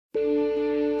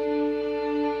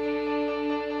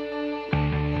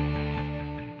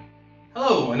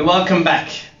Hello and welcome back.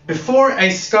 Before I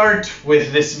start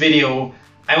with this video,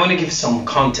 I want to give some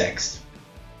context.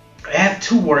 I have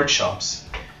two workshops,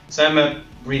 so I'm a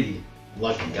really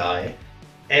lucky guy.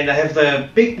 And I have the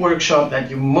big workshop that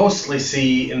you mostly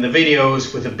see in the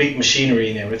videos with the big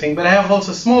machinery and everything, but I have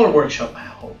also a smaller workshop at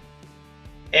home.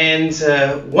 And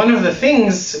one of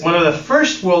the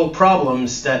first world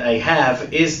problems that I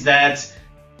have is that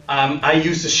I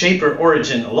use the shaper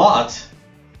origin a lot,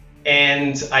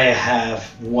 and I have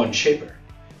one shaper.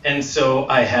 And so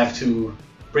I have to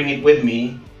bring it with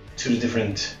me to the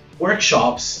different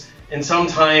workshops, and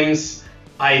sometimes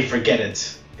I forget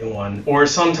it in one. Or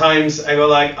sometimes I go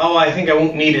like, oh, I think I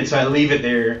won't need it, so I leave it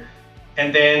there.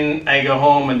 And then I go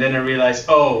home and then I realize,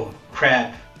 oh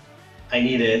crap, I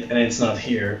need it and it's not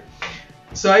here.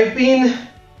 So I've been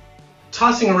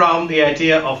tossing around the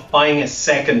idea of buying a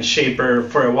second shaper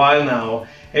for a while now.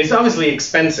 And it's obviously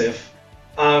expensive.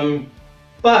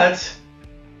 But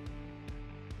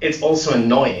it's also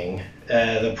annoying,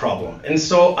 the problem. And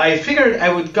so I figured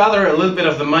I would gather a little bit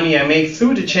of the money I make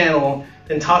through the channel,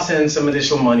 then toss in some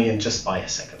additional money and just buy a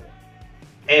second one.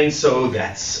 And so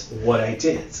that's what I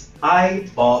did. I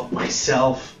bought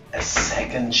myself a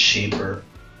second shaper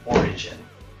origin.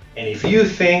 And if you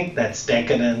think that's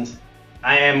decadent,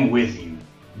 I am with you.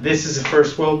 This is a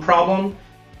first world problem,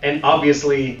 and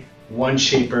obviously one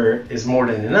shaper is more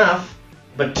than enough,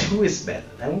 but two is better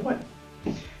than one.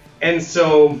 And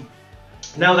so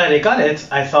now that I got it,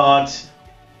 I thought,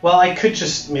 well, I could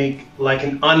just make like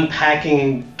an unpacking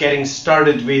and getting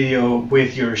started video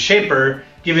with your shaper,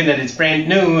 given that it's brand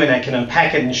new and I can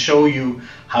unpack it and show you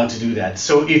how to do that.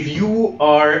 So if you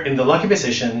are in the lucky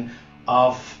position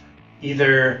of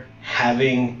either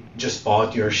having just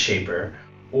bought your shaper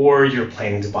or you're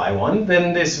planning to buy one,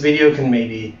 then this video can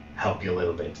maybe help you a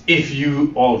little bit. If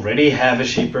you already have a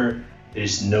shaper,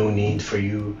 there's no need for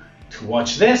you to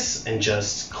watch this, and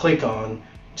just click on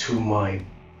to my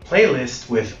playlist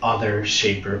with other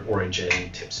shaper origin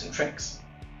tips and tricks.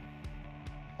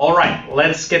 All right,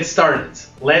 let's get started.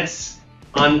 Let's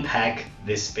unpack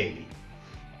this baby.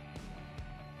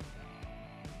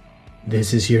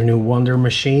 This is your new wonder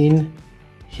machine.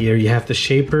 Here you have the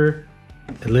shaper,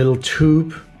 a little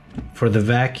tube for the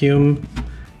vacuum,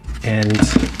 and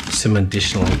some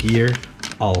additional gear.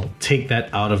 I'll take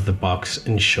that out of the box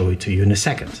and show it to you in a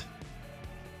second.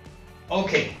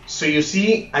 Okay, so you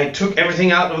see I took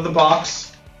everything out of the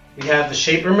box. We have the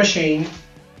shaper machine.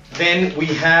 Then we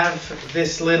have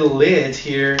this little lid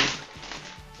here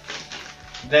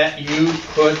that you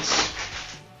put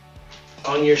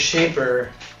on your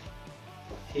shaper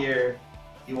here.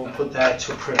 You will put that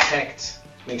to protect,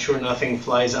 make sure nothing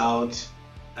flies out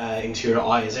into your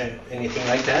eyes or anything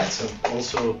like that. So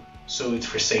also, so it's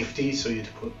for safety, so you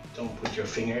don't put your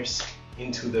fingers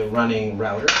into the running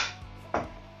router.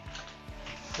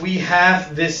 We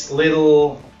have this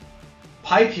little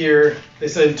pipe here,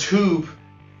 this little tube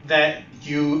that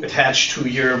you attach to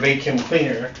your vacuum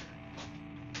cleaner.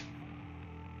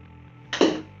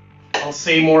 I'll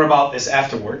say more about this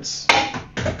afterwards.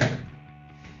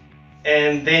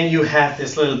 And then you have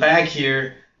this little bag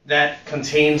here that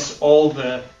contains all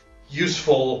the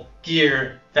useful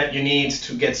gear that you need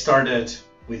to get started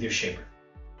with your shaper.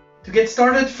 To get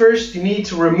started, first you need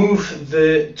to remove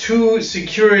the two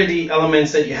security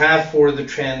elements that you have for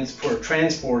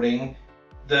transporting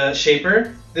the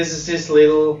shaper. This is this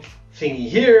little thingy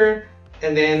here,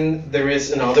 and then there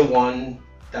is another one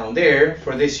down there.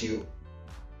 For this you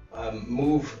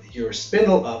move your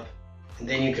spindle up, and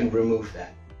then you can remove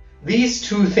that. These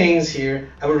two things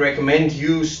here I would recommend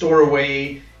you store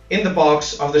away in the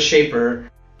box of the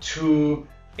shaper to,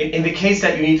 in the case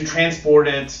that you need to transport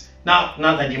it, not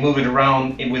that you move it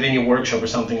around within your workshop or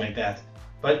something like that,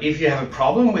 but if you have a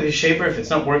problem with your shaper, if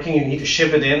it's not working, you need to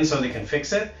ship it in so they can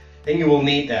fix it, then you will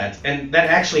need that. And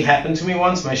that actually happened to me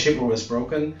once. My shaper was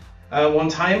broken one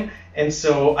time, and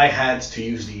so I had to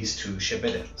use these to ship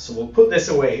it in. So we'll put this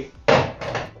away.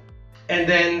 And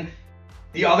then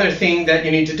the other thing that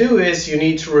you need to do is you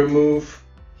need to remove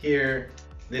here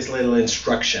this little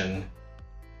instruction.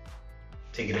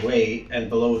 Take it away, and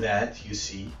below that you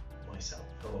see myself,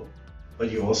 hello,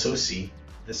 but you also see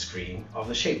the screen of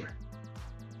the shaper.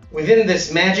 Within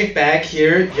this magic bag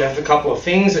here, you have a couple of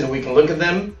things, and we can look at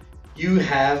them. You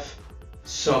have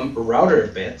some router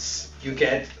bits. You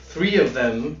get 3 of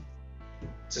them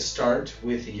to start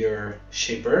with your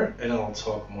shaper, and I'll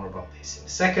talk more about this in a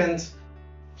second.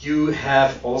 You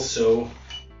have also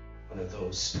one of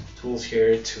those tools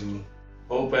here to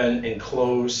open and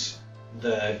close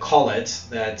the collet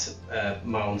that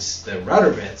mounts the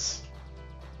router bits.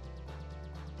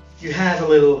 you have a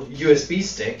little USB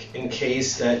stick in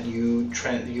case that you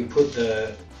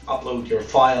upload your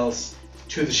files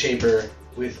to the shaper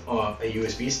with a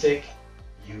USB stick.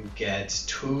 You get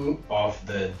 2 of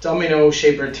the domino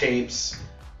shaper tapes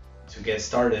to get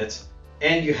started,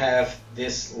 and you have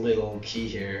this little key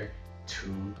here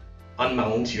to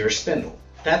unmount your spindle.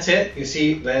 That's it. You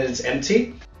see that it's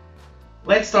empty.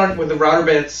 Let's start with the router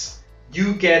bits.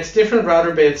 You get different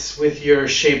router bits with your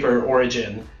shaper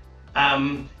origin.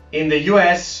 In the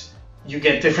US, you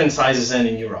get different sizes than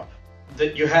in Europe.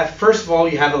 First of all,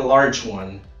 you have a large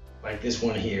one, like this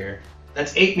one here.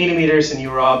 That's 8 millimeters in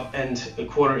Europe and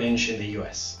 1/4 inch in the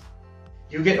US.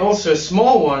 You get also a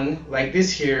small one, like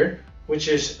this here, which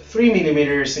is 3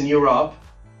 millimeters in Europe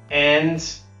and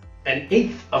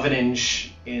 1/8 of an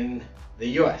inch in the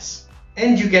US.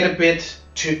 And you get a bit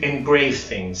to engrave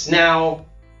things. Now,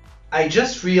 I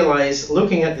just realized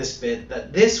looking at this bit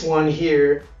that this one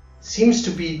here seems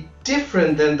to be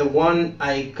different than the one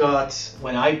I got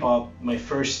when I bought my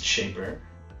first shaper.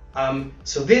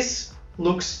 So this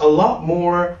looks a lot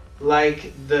more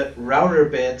like the router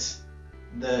bit,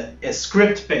 a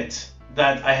script bit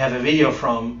that I have a video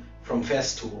from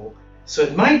Festool. So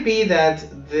it might be that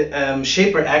the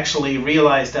shaper actually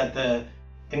realized that the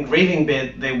engraving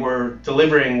bit they were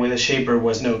delivering with a shaper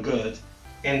was no good,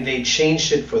 and they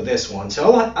changed it for this one. So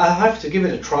I'll have to give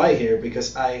it a try here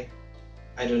because I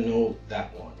don't know that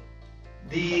one.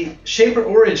 The shaper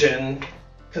origin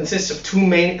consists of 2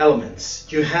 main elements.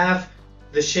 You have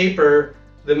the shaper,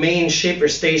 the main shaper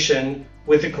station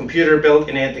with the computer built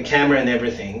in it, the camera and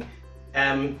everything.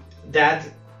 And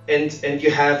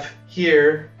you have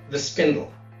here the spindle.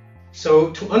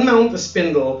 So to unmount the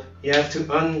spindle, you have to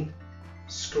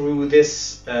unscrew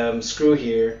this screw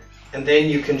here, and then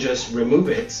you can just remove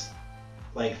it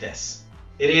like this.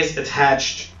 It is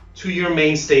attached to your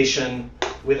main station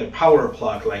with a power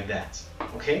plug like that,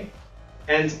 okay?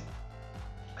 And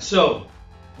so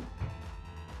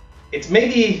it's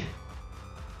maybe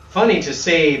funny to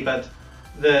say, but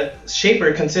the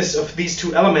shaper consists of these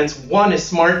 2 elements. One is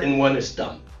smart and one is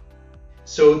dumb.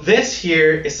 So this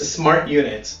here is the smart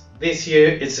unit. This here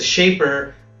is the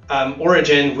shaper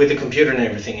origin with the computer and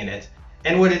everything in it.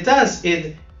 And what it does,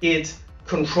 it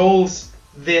controls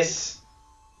this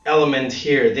element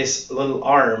here, this little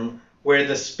arm, where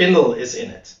the spindle is in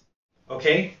it,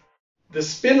 okay? The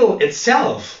spindle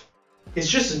itself is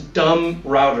just a dumb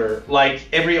router, like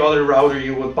every other router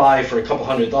you would buy for a couple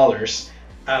 $100.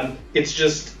 It's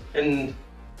just a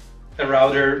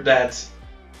router that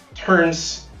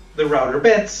turns the router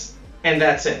bits, and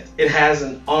that's it. It has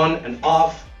an on and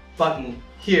off button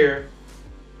here,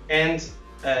 and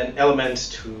an element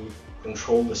to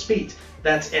control the speed.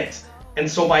 That's it. And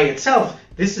so by itself,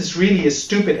 this is really a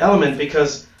stupid element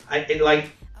because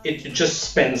it just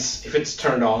spins if it's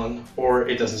turned on, or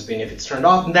it doesn't spin if it's turned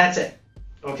off, and that's it.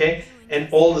 Okay? And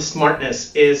all the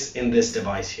smartness is in this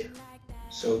device here.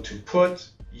 So to put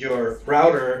your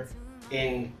router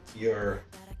in your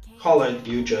collet,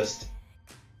 you just,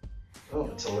 oh,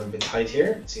 it's a little bit tight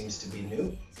here. It seems to be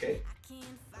new. Okay.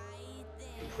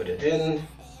 You put it in.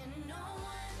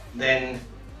 Then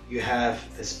you have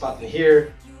this button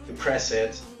here. You press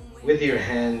it with your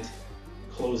hand,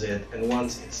 close it, and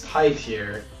once it's tight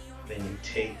here, then you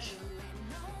take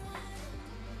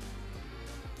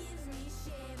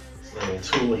this little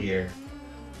tool here,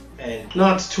 and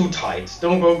not too tight.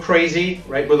 Don't go crazy,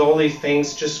 right, with all these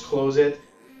things. Just close it,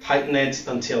 tighten it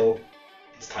until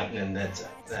it's tightened, and that's it.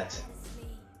 That's it.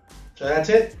 So that's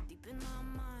it.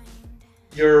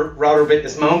 Your router bit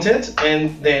is mounted,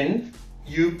 and then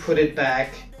you put it back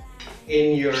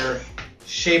in your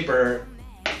shaper,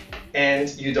 and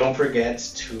you don't forget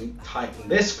to tighten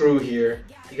this screw here,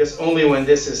 because only when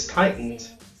this is tightened,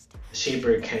 the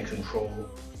shaper can control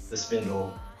the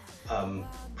spindle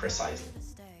precisely.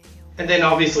 And then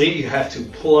obviously you have to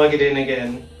plug it in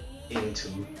again into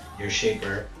your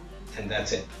shaper, and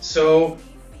that's it. So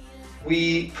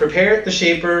we prepared the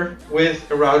shaper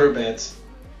with a router bit,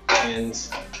 and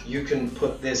you can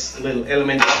put this little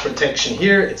element of protection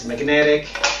here. It's magnetic,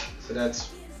 so that's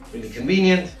really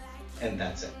convenient, and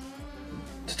that's it.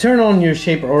 To turn on your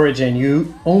shaper origin,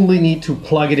 you only need to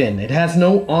plug it in. It has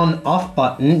no on-off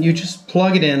button. You just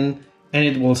plug it in and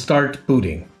it will start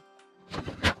booting.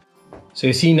 So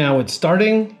you see now it's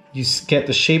starting. You get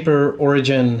the shaper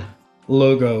origin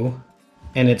logo,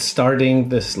 and it's starting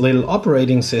this little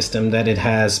operating system that it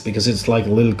has, because it's like a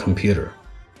little computer.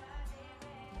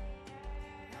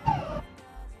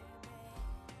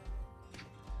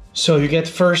 So you get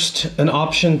first an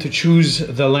option to choose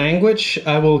the language.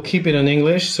 I will keep it in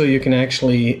English so you can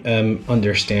actually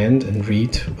understand and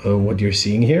read what you're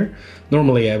seeing here.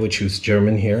 Normally I would choose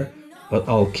German here, but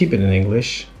I'll keep it in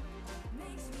English.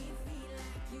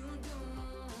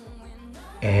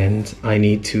 And I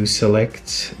need to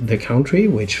select the country,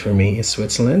 which for me is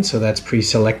Switzerland, so that's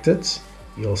pre-selected.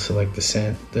 You'll select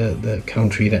the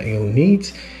country that you'll need.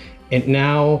 And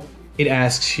now it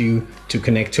asks you to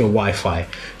connect to a Wi-Fi.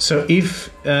 So if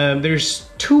there's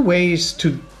two ways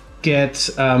to get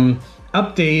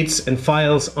updates and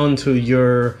files onto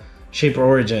your Shaper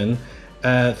Origin,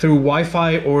 through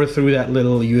Wi-Fi or through that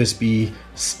little USB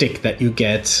stick that you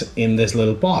get in this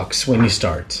little box when you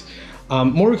start.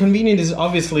 More convenient is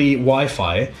obviously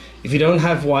Wi-Fi. If you don't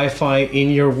have Wi-Fi in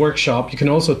your workshop, you can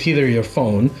also tether your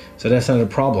phone, so that's not a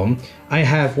problem. I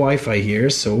have Wi-Fi here,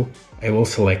 so I will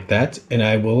select that and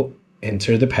I will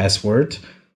enter the password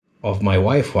of my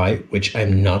Wi-Fi, which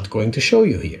I'm not going to show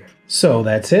you here. So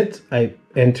that's it. I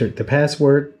entered the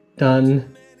password,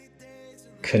 done,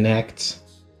 connect,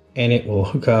 and it will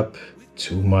hook up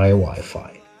to my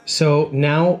Wi-Fi. So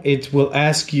now it will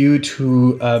ask you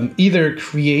to either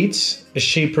create a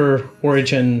Shaper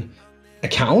Origin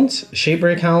account, Shaper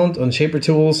account on Shaper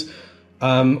Tools,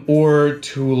 or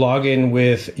to log in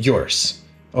with yours.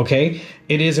 Okay,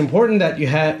 it is important that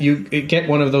you get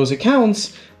one of those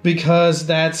accounts because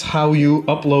that's how you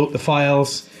upload the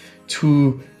files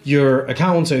to your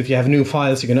account. So if you have new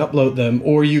files, you can upload them,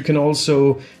 or you can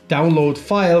also download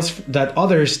files that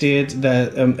others did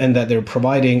that and that they're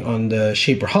providing on the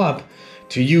Shaper Hub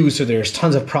to use. So there's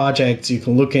tons of projects you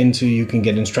can look into, you can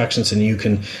get instructions, and you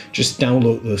can just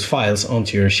download those files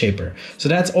onto your Shaper. So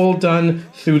that's all done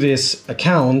through this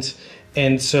account.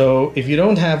 And so if you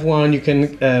don't have one, you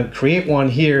can create one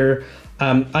here.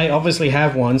 I obviously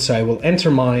have one, so I will enter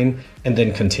mine and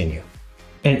then continue.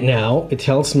 And now it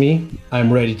tells me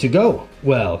I'm ready to go.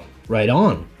 Well, right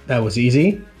on. That was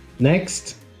easy.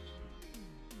 Next.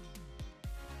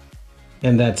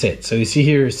 And that's it. So you see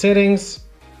here settings.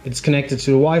 It's connected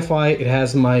to the Wi-Fi. It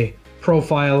has my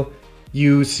profile.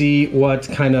 You see what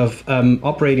kind of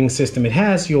operating system it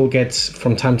has. You'll get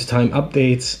from time to time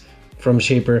updates from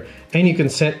Shaper. And you can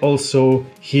set also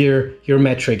here your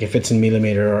metric if it's in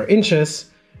millimeter or inches.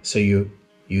 So you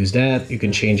use that. You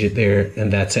can change it there,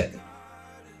 and that's it.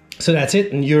 So that's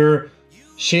it, and your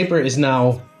Shaper is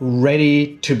now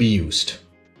ready to be used.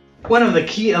 One of the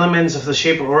key elements of the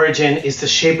Shaper Origin is the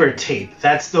ShaperTape.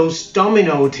 That's those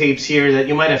domino tapes here that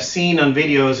you might have seen on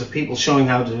videos of people showing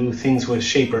how to do things with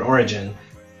Shaper Origin.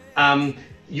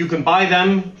 You can buy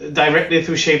them directly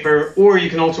through Shaper, or you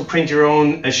can also print your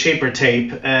own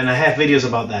ShaperTape, and I have videos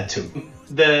about that too.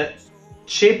 The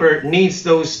Shaper needs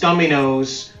those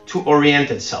dominoes to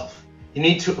orient itself. You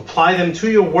need to apply them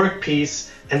to your workpiece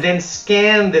and then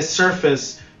scan the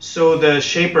surface so the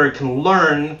Shaper can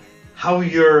learn how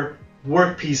your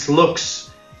workpiece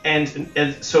looks, and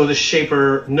so the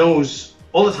Shaper knows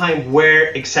all the time where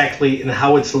exactly and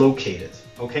how it's located,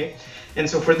 okay? And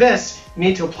so for this, you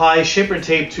need to apply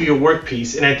ShaperTape to your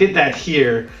workpiece, and I did that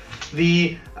here.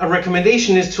 The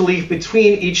recommendation is to leave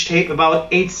between each tape about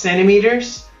 8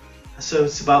 centimeters, so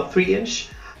it's about 3 inch.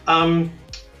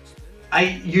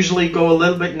 I usually go a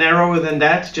little bit narrower than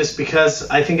that just because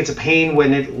I think it's a pain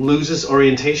when it loses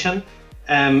orientation.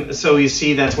 So you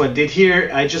see that's what I did here.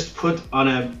 I just put on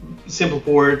a simple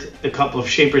board a couple of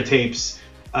Shaper tapes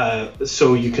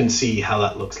so you can see how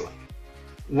that looks like.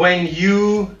 When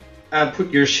you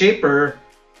put your Shaper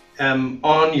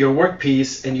on your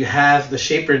workpiece and you have the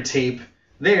Shaper tape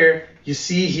there, you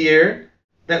see here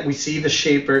that we see the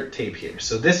Shaper tape here.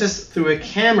 So this is through a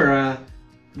camera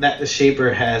that the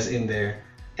Shaper has in there.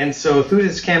 And so through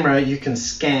this camera, you can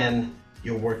scan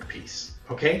your workpiece,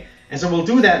 okay? And so we'll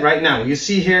do that right now. You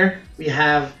see here, we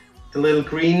have the little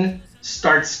green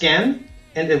start scan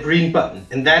and a green button.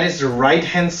 And that is the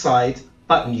right-hand side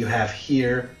button you have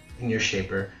here in your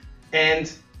Shaper. And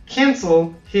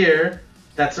cancel here,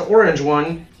 that's the orange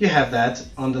one, you have that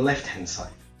on the left-hand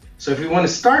side. So if we want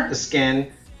to start the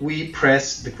scan, we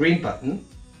press the green button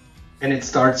and it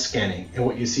starts scanning. And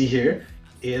what you see here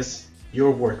is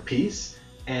your workpiece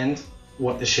and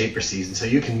what the Shaper sees. And so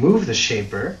you can move the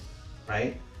Shaper,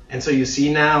 right? And so you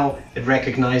see now it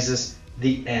recognizes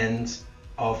the end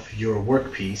of your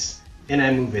workpiece, and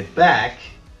I move it back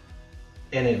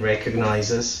and it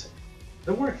recognizes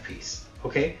the workpiece,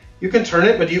 okay? You can turn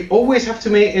it, but you always have to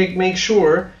make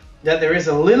sure that there is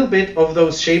a little bit of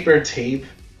those Shaper tape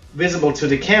visible to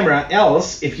the camera,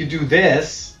 else if you do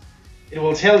this, it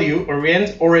will tell you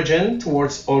orient origin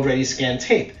towards already scanned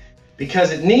tape,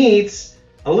 because it needs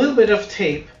a little bit of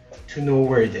tape to know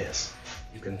where it is.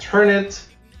 You can turn it,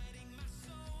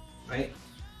 right?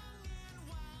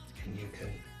 And you can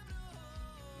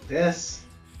do this,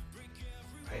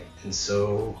 right? And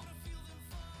so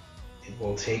it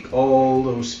will take all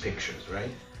those pictures, right?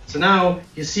 So now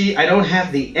you see I don't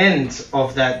have the end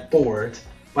of that board,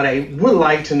 but I would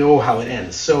like to know how it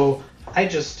ends. So I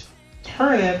just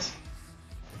turn it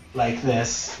like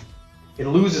this. It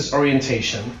loses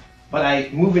orientation, but I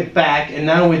move it back and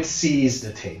now it sees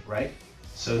the tape, right?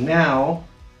 So now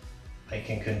I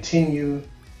can continue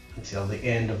until the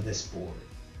end of this board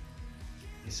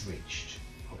is reached,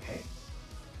 okay?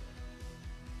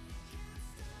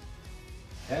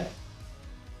 Okay.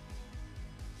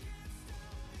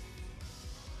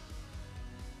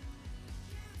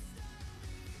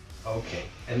 Okay,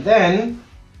 and then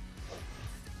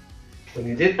when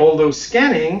you did all those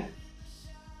scanning,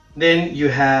 then you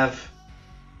have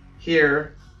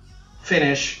here,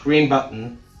 finish, green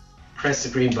button, press the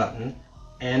green button,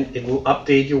 and it will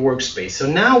update your workspace.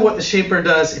 So now what the Shaper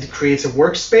does, it creates a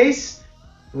workspace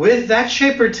with that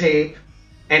ShaperTape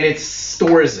and it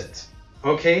stores it,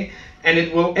 okay? And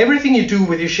it will, everything you do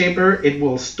with your Shaper, it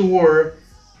will store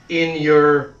in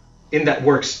that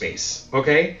workspace,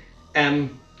 okay?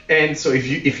 And so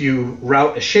if you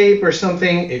route a shape or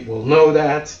something, it will know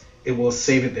that, it will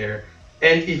save it there.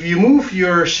 And if you move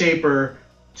your Shaper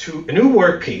to a new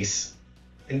workpiece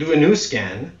and do a new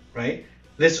scan, right?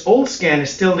 This old scan is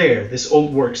still there, this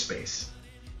old workspace.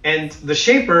 And the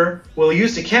Shaper will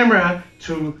use the camera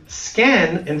to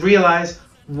scan and realize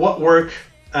what work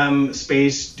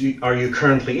space are you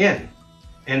currently in.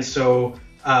 And so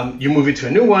you move it to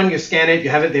a new one, you scan it, you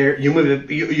have it there, you move it,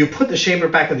 you put the Shaper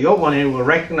back on the old one and it will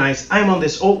recognize I'm on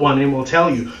this old one and will tell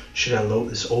you, should I load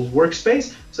this old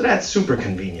workspace? So that's super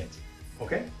convenient,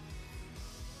 okay?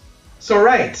 So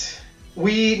right,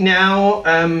 we now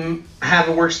have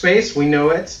a workspace, we know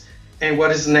it, and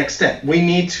what is the next step? We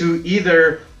need to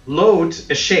either load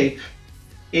a shape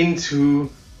into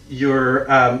your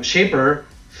Shaper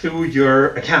through your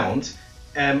account,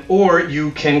 or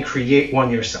you can create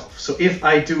one yourself. So if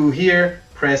I do here,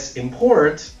 press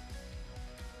import,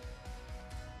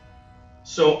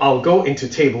 so I'll go into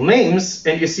table names,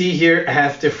 and you see here I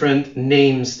have different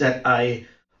names that I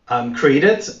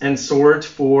created and stored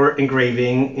for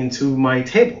engraving into my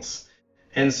tables.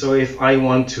 And so if I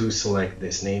want to select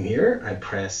this name here, I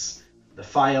press the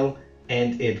file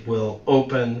and it will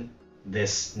open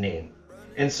this name.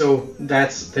 And so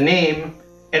that's the name.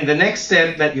 And the next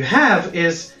step that you have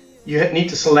is you need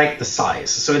to select the size.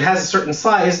 So it has a certain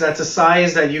size, that's a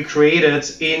size that you created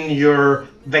in your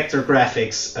vector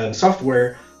graphics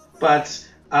software, but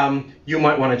you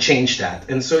might want to change that.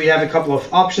 And so you have a couple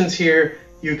of options here.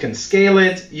 You can scale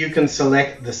it, you can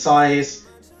select the size.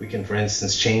 We can, for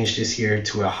instance, change this here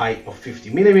to a height of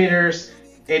 50 millimeters.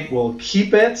 It will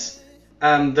keep it,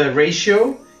 the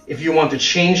ratio. If you want to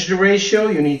change the ratio,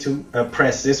 you need to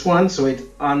press this one. So it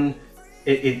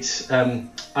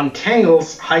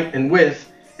untangles height and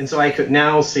width. And so I could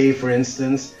now say, for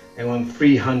instance, I want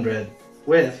 300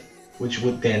 width, which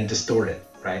would then distort it,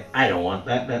 right? I don't want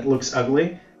that, that looks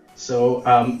ugly. So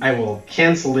I will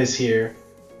cancel this here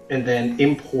and then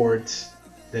import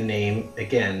the name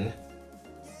again.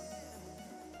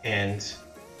 And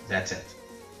that's it.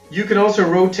 You can also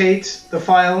rotate the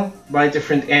file by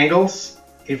different angles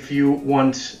if you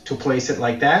want to place it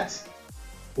like that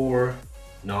or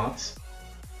not.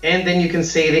 And then you can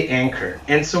say the anchor.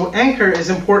 And so anchor is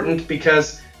important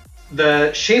because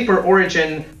the Shaper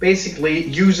origin basically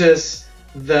uses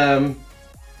the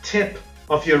tip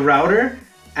of your router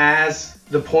as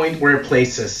the point where it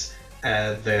places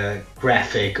the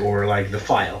graphic or like the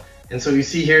file. And so you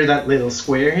see here that little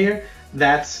square here,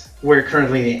 that's where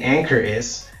currently the anchor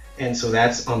is. And so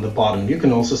that's on the bottom. You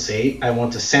can also say, I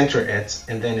want to center it,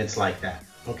 and then it's like that,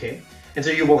 okay? And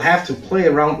so you will have to play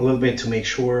around a little bit to make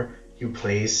sure you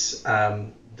place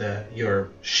your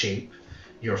shape,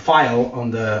 your file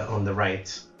on the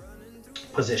right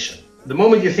position. The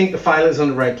moment you think the file is on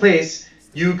the right place,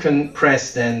 you can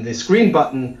press then this green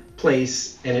button,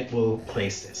 place, and it will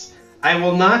place this. I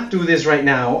will not do this right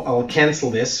now. I'll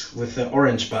cancel this with the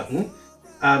orange button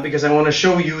because I want to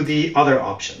show you the other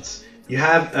options. You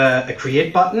have a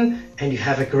create button and you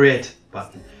have a grid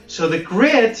button. So the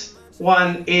grid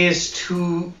one is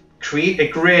to create a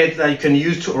grid that you can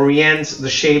use to orient the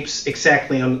shapes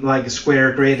exactly on like a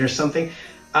square grid or something.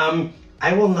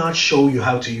 I will not show you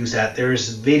how to use that.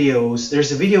 There's videos.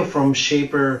 There's a video from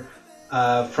Shaper,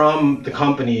 from the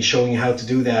company showing you how to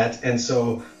do that. And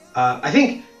so I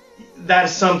think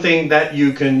that's something that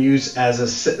you can use as a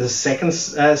second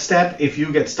step. If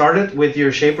you get started with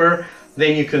your Shaper,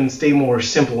 then you can stay more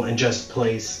simple and just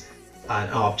place an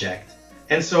object.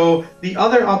 And so the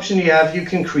other option you have, you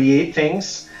can create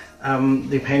things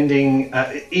depending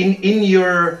in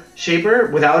your shaper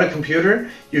without a computer.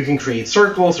 You can create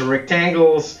circles or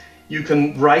rectangles. You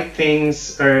can write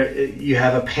things, or you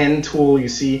have a pen tool, you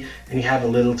see, and you have a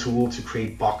little tool to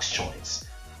create box joints.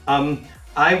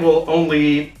 I will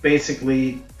only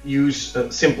basically use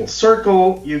a simple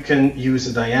circle. You can use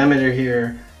a diameter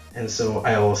here, and so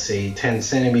I will say 10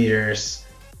 centimeters.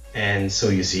 And so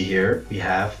you see here we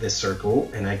have this circle,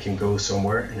 and I can go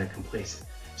somewhere and I can place it.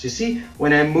 So you see,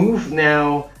 when I move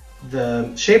now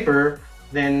the shaper,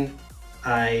 then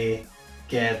I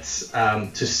get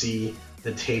to see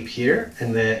the tape here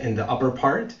in the upper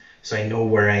part, so I know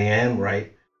where I am,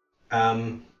 right?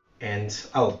 And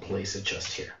I'll place it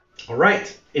just here. All right,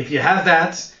 if you have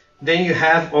that, then you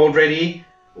have already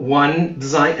one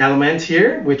design element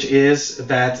here, which is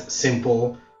that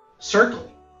simple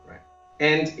circle, right?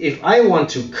 And if I want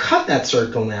to cut that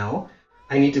circle now,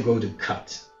 I need to go to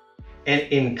cut. And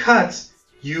in cut,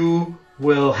 you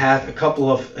will have a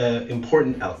couple of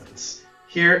important elements.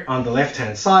 Here on the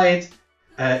left-hand side,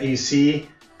 you see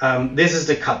this is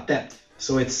the cut depth.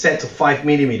 So it's set to 5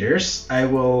 millimeters. I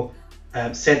will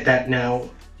set that now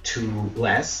to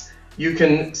less. You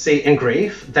can say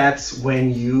engrave. That's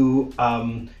when you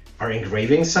are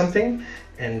engraving something,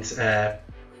 and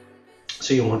so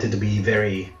you want it to be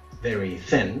very, very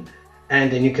thin.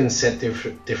 And then you can set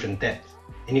different depth.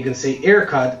 And you can say air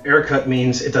cut. Air cut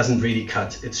means it doesn't really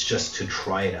cut. It's just to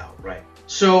try it out, right?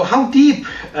 So how deep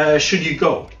should you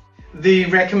go? The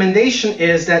recommendation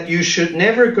is that you should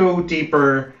never go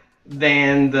deeper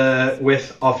than the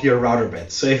width of your router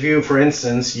bit. So if you, for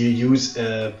instance, you use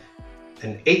an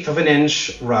 1/8 of an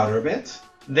inch router bit,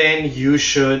 then you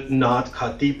should not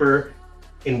cut deeper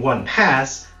in one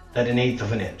pass than an 1/8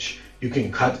 of an inch. You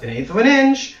can cut an 1/8 of an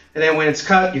inch, and then when it's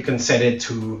cut, you can set it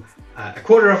to a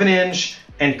 1/4 of an inch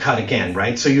and cut again,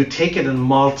 right? So you take it in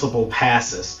multiple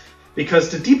passes, because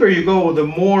the deeper you go, the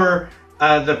more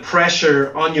the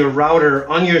pressure on your router,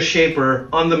 on your shaper,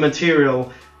 on the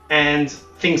material, and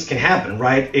things can happen,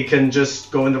 right? It can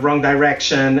just go in the wrong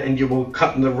direction and you will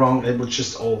cut in the wrong, it will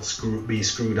just all be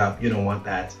screwed up. You don't want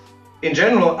that. In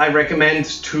general, I recommend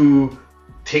to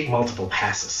take multiple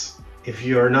passes. If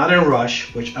you're not in a rush,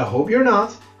 which I hope you're not,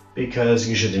 because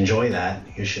you should enjoy that,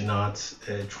 you should not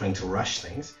trying to rush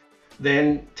things, then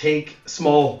take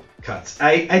small cuts.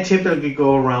 I typically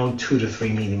go around 2 to 3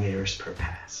 millimeters per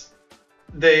pass.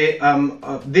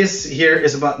 This here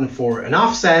is a button for an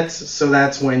offset, so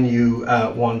that's when you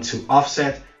want to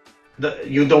offset.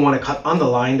 You don't want to cut on the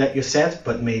line that you set,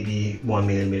 but maybe 1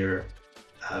 millimeter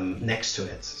next to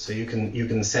it. So you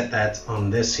can set that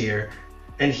on this here,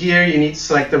 and here you need to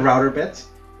select the router bit,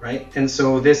 right? And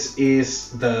so this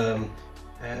is the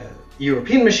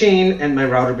European machine, and my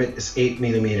router bit is 8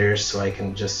 millimeters, so I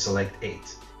can just select 8.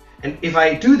 And if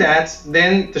I do that,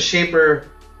 then the shaper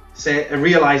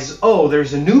realizes, oh,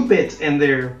 there's a new bit in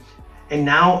there, and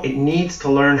now it needs to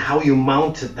learn how you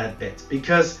mounted that bit,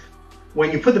 because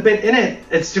when you put the bit in it,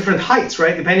 it's different heights,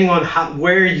 right? Depending on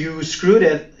where you screwed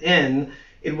it in,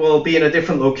 it will be in a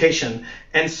different location.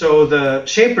 And so the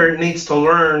shaper needs to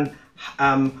learn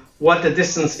what the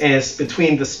distance is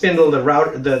between the spindle, the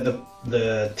router,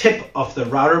 the tip of the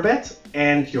router bit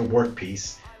and your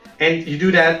workpiece. And you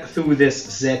do that through this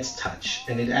Z touch.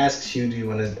 And it asks you, do you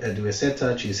want to do a Z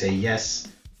touch? You say yes.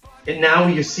 And now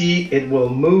you see it will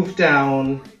move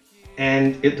down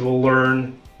and it will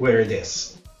learn where it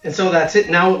is. And so that's it.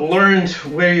 Now it learned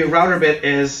where your router bit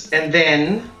is. And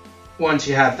then once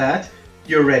you have that,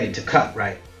 you're ready to cut,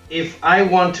 right? If I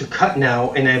want to cut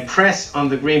now and I press on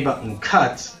the green button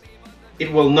cut,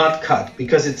 it will not cut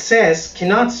because it says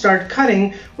cannot start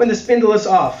cutting when the spindle is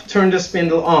off. Turn the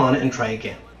spindle on and try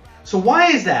again. So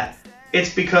why is that?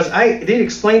 It's because I did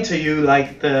explain to you,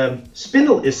 like, the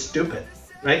spindle is stupid,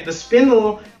 right? The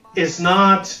spindle is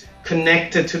not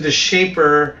connected to the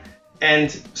shaper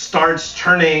and starts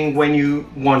turning when you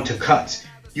want to cut.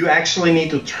 You actually need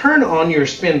to turn on your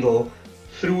spindle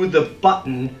through the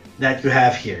button that you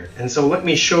have here. And so let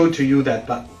me show to you that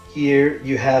button. Here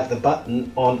you have the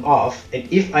button on off, and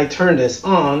if I turn this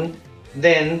on,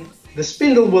 then the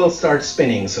spindle will start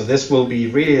spinning. So this will be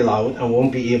really loud and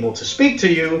won't be able to speak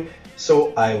to you.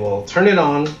 So I will turn it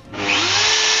on.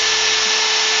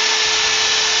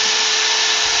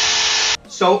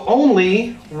 So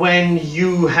only when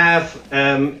you have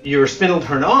your spindle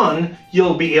turned on,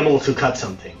 you'll be able to cut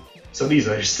something. So these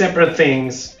are separate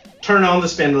things. Turn on the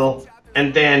spindle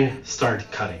and then start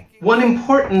cutting. One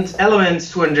important element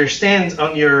to understand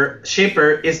on your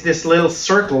shaper is this little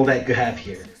circle that you have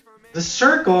here. The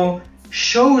circle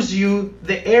shows you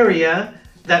the area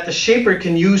that the shaper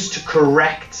can use to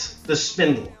correct the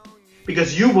spindle.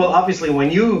 Because you will obviously,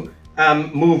 when you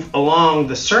move along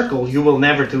the circle, you will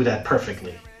never do that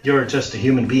perfectly. You're just a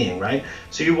human being, right?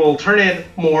 So you will turn it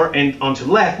more and onto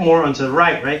the left, more onto the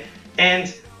right, right?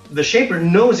 And the shaper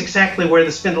knows exactly where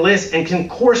the spindle is and can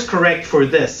course correct for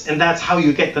this, and that's how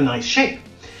you get the nice shape.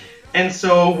 And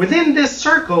so within this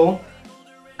circle,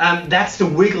 that's the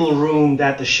wiggle room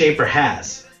that the shaper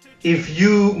has. If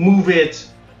you move it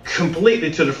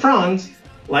completely to the front,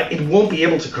 like, it won't be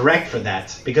able to correct for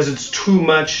that because it's too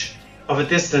much of a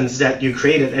distance that you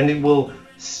created, and it will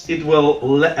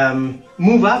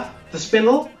move up the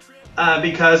spindle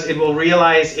because it will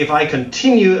realize if I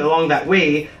continue along that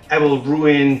way, I will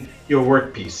ruin your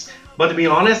workpiece. But to be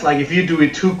honest, like, if you do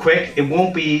it too quick, it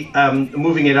won't be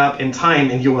moving it up in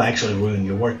time, and you will actually ruin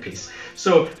your workpiece.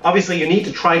 So obviously you need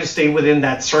to try to stay within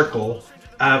that circle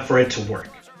for it to work.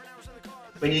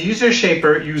 When you use your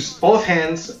shaper, use both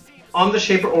hands on the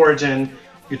shaper origin,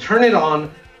 you turn it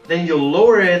on, then you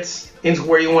lower it into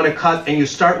where you want to cut, and you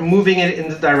start moving it in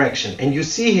the direction. And you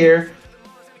see here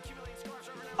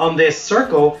on this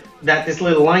circle that this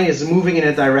little line is moving in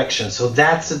a direction. So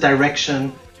that's the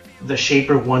direction the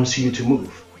shaper wants you to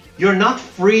move. You're not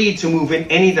free to move in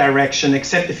any direction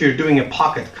except if you're doing a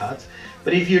pocket cut.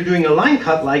 But if you're doing a line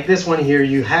cut like this one here,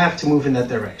 you have to move in that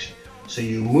direction. So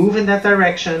you move in that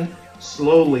direction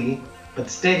slowly but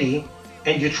steady,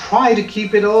 and you try to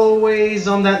keep it always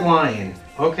on that line,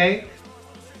 okay?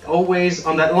 Always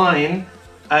on that line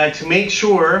to make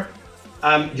sure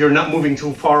you're not moving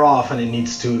too far off, and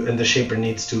the shaper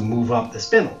needs to move up the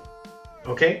spindle,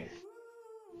 okay?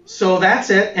 So that's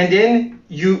it, and then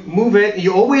you move it.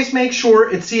 You always make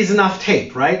sure it sees enough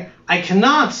tape, right? I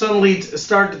cannot suddenly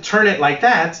start to turn it like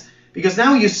that, because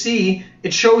now you see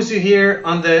it shows you here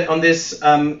on this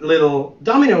little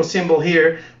domino symbol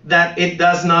here that it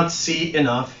does not see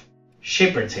enough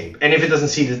ShaperTape. And if it doesn't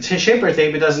see the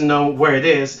ShaperTape, it doesn't know where it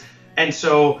is, and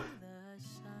so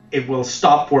it will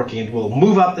stop working. It will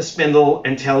move up the spindle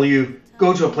and tell you,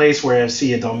 go to a place where I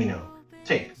see a domino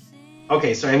tape.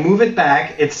 Okay, so I move it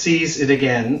back, it sees it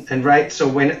again, and right, so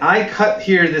when I cut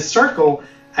here this circle,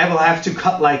 I will have to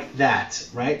cut like that,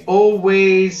 right?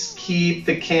 Always keep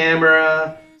the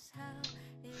camera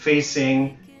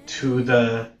facing to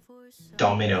the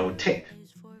domino tape.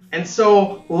 And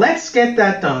so let's get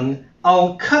that done.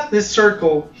 I'll cut this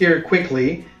circle here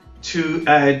quickly to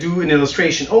do an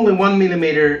illustration, only 1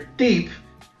 millimeter deep,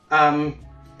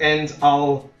 and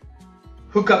I'll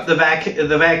hook up the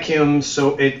vacuum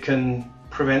so it can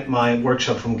prevent my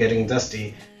workshop from getting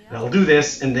dusty. And I'll do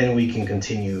this, and then we can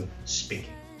continue speaking.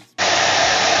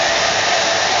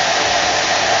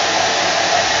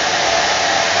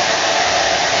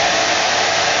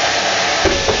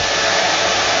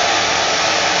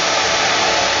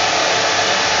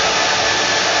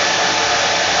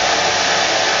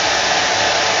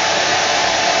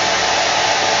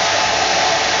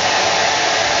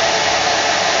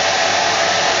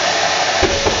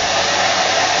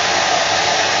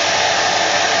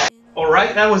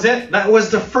 Alright, that was it. That was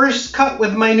the first cut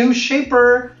with my new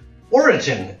shaper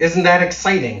origin. Isn't that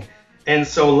exciting? And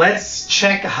so let's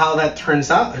check how that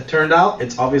turns out. It turned out,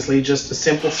 it's obviously just a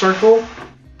simple circle.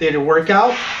 Did it work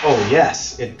out? Oh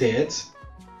yes, it did.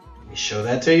 Let me show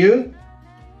that to you.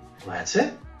 That's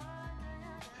it.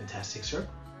 Fantastic circle.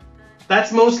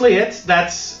 That's mostly it.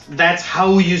 That's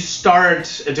how you start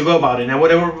to go about it. Now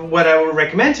what I would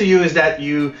recommend to you is that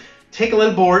you take a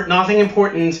little board, nothing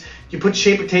important, you put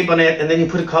ShaperTape on it, and then you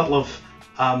put a couple of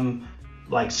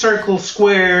like circles,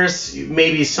 squares,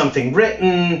 maybe something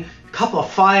written, a couple of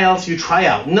files you try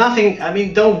out. Nothing, I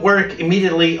mean, don't work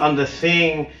immediately on the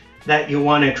thing that you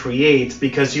want to create,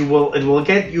 because it will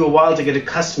get you a while to get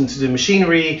accustomed to the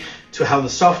machinery, to how the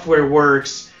software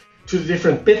works, to the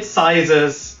different bit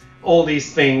sizes, all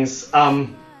these things.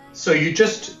 So you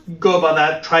just go about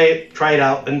that, try it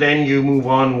out, and then you move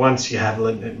on once you have a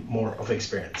little bit more of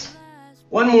experience.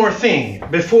 One more thing,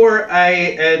 before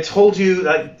I told you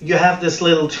that you have this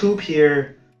little tube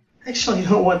here. Actually, I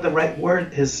don't know what the right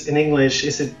word is in English.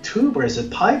 Is it tube or is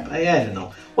it pipe? I don't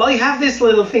know. Well, you have this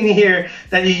little thing here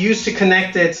that you use to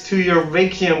connect it to your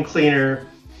vacuum cleaner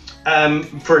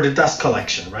for the dust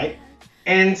collection, right?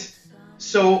 And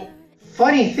so,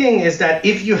 funny thing is that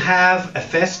if you have a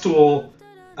Festool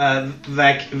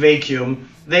vacuum,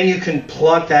 then you can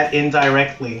plug that in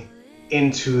directly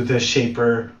into the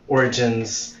Shaper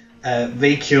Origins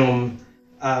vacuum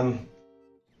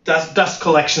dust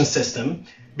collection system,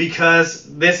 because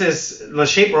the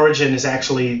Shaper Origin is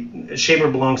actually, Shaper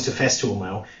belongs to Festool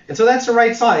now, and so that's the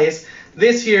right size.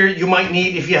 This here you might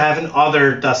need if you have an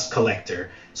other dust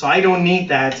collector. So I don't need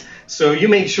that. So you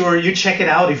make sure you check it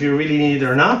out if you really need it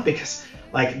or not, because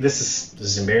like this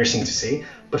is embarrassing to say,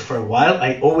 but for a while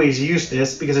I always used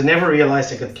this because I never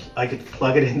realized I could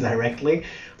plug it in directly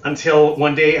until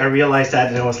one day I realized that,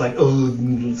 and I was like, oh,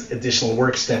 additional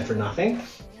work step for nothing.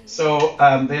 So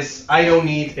this I don't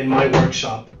need in my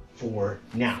workshop for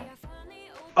now.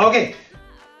 Okay,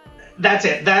 that's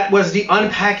it. That was the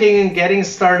unpacking and getting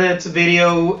started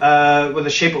video with the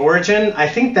Shaper Origin. I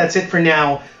think that's it for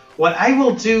now. What I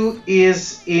will do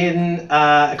is in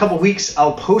a couple weeks,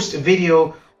 I'll post a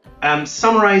video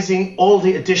summarizing all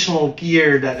the additional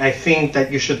gear that I think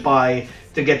that you should buy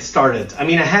to get started. I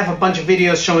mean, I have a bunch of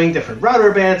videos showing different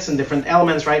router beds and different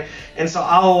elements, right? And so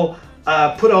I'll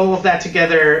put all of that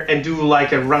together and do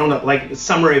like a roundup, like a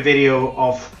summary video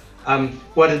of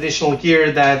what additional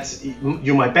gear that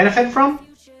you might benefit from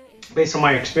based on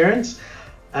my experience.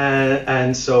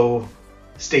 And so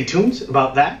stay tuned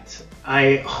about that.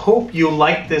 I hope you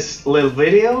liked this little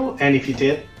video, and if you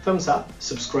did, thumbs up,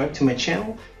 subscribe to my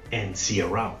channel, and see you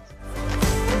around.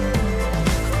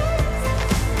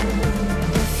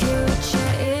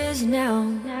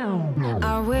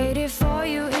 I waited for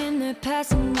you in the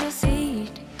passenger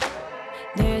seat.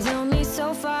 There's only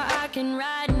so far I can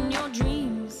ride in your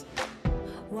dreams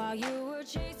while you